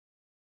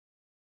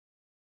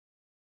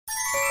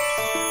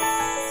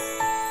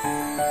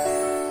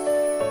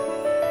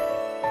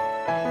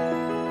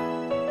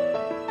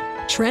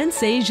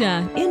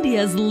Transasia,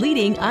 India's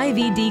leading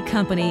IVD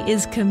company,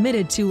 is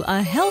committed to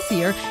a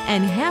healthier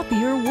and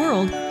happier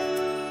world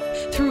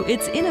through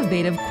its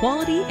innovative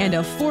quality and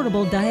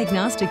affordable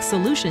diagnostic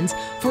solutions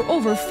for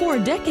over 4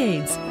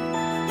 decades.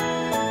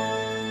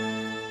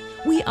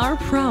 We are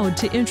proud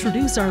to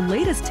introduce our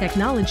latest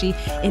technology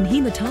in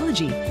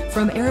hematology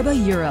from Araba,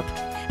 Europe.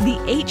 The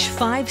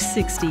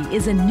H560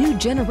 is a new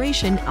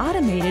generation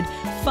automated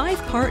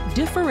 5-part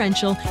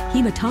differential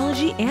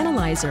hematology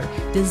analyzer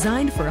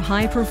designed for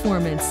high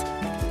performance.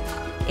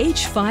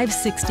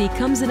 H560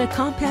 comes in a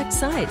compact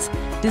size,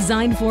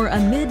 designed for a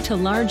mid to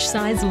large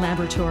size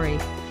laboratory.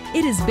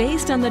 It is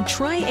based on the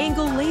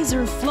triangle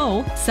laser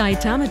flow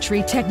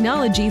cytometry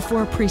technology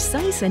for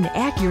precise and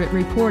accurate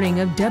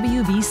reporting of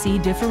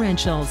WBC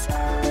differentials.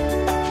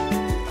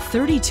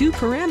 32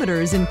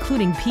 parameters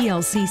including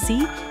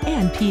PLCC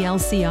and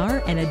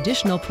PLCR and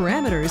additional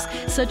parameters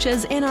such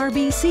as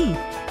NRBC,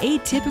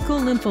 atypical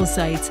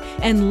lymphocytes,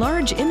 and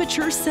large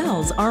immature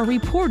cells are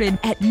reported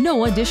at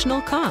no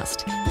additional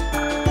cost.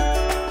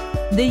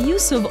 The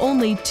use of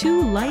only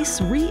 2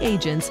 lyse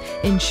reagents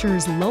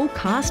ensures low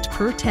cost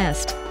per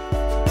test.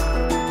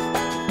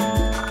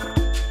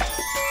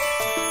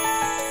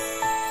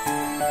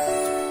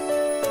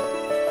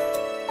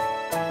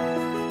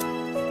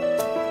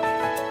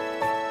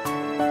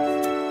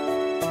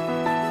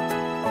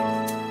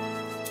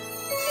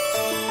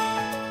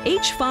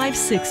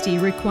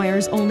 H560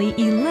 requires only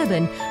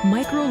 11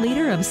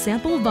 microliter of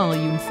sample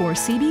volume for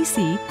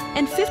CBC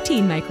and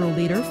 15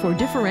 microliter for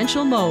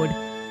differential mode.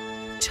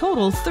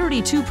 Total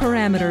 32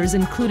 parameters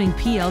including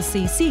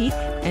PLCC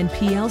and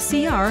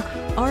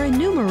PLCR are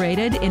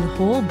enumerated in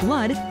whole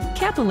blood,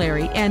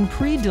 capillary, and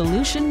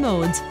pre-dilution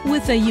modes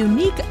with a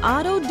unique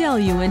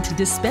auto-diluent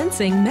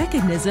dispensing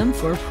mechanism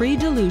for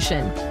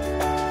pre-dilution.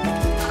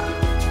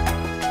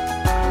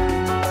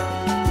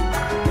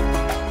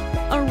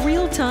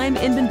 Real-time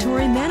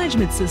inventory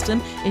management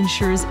system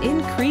ensures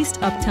increased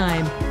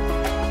uptime.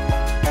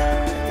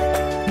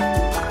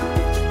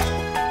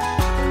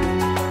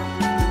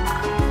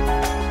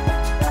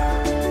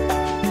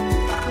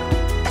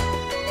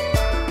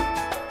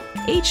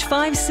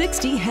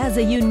 H560 has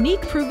a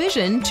unique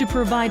provision to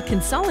provide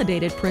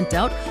consolidated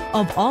printout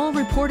of all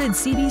reported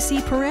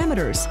CBC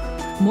parameters,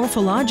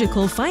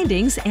 morphological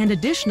findings, and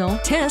additional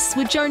tests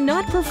which are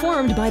not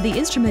performed by the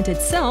instrument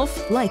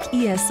itself, like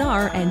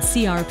ESR and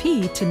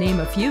CRP, to name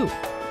a few.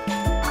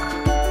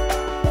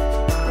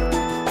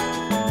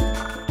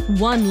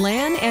 1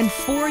 LAN and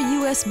 4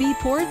 USB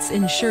ports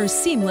ensure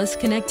seamless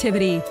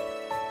connectivity.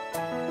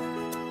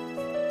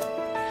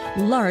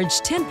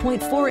 Large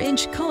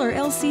 10.4-inch color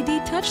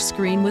LCD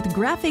touchscreen with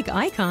graphic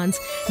icons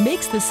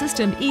makes the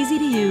system easy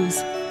to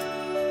use.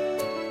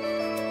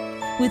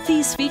 With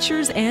these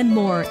features and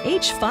more,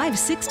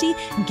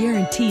 H560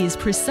 guarantees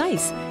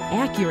precise,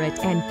 accurate,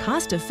 and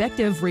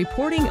cost-effective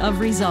reporting of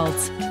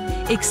results.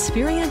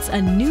 Experience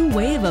a new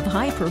wave of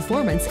high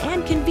performance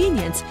and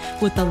convenience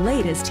with the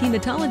latest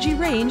hematology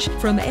range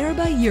from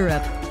Araba,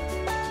 Europe.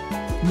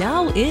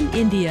 Now in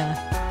India.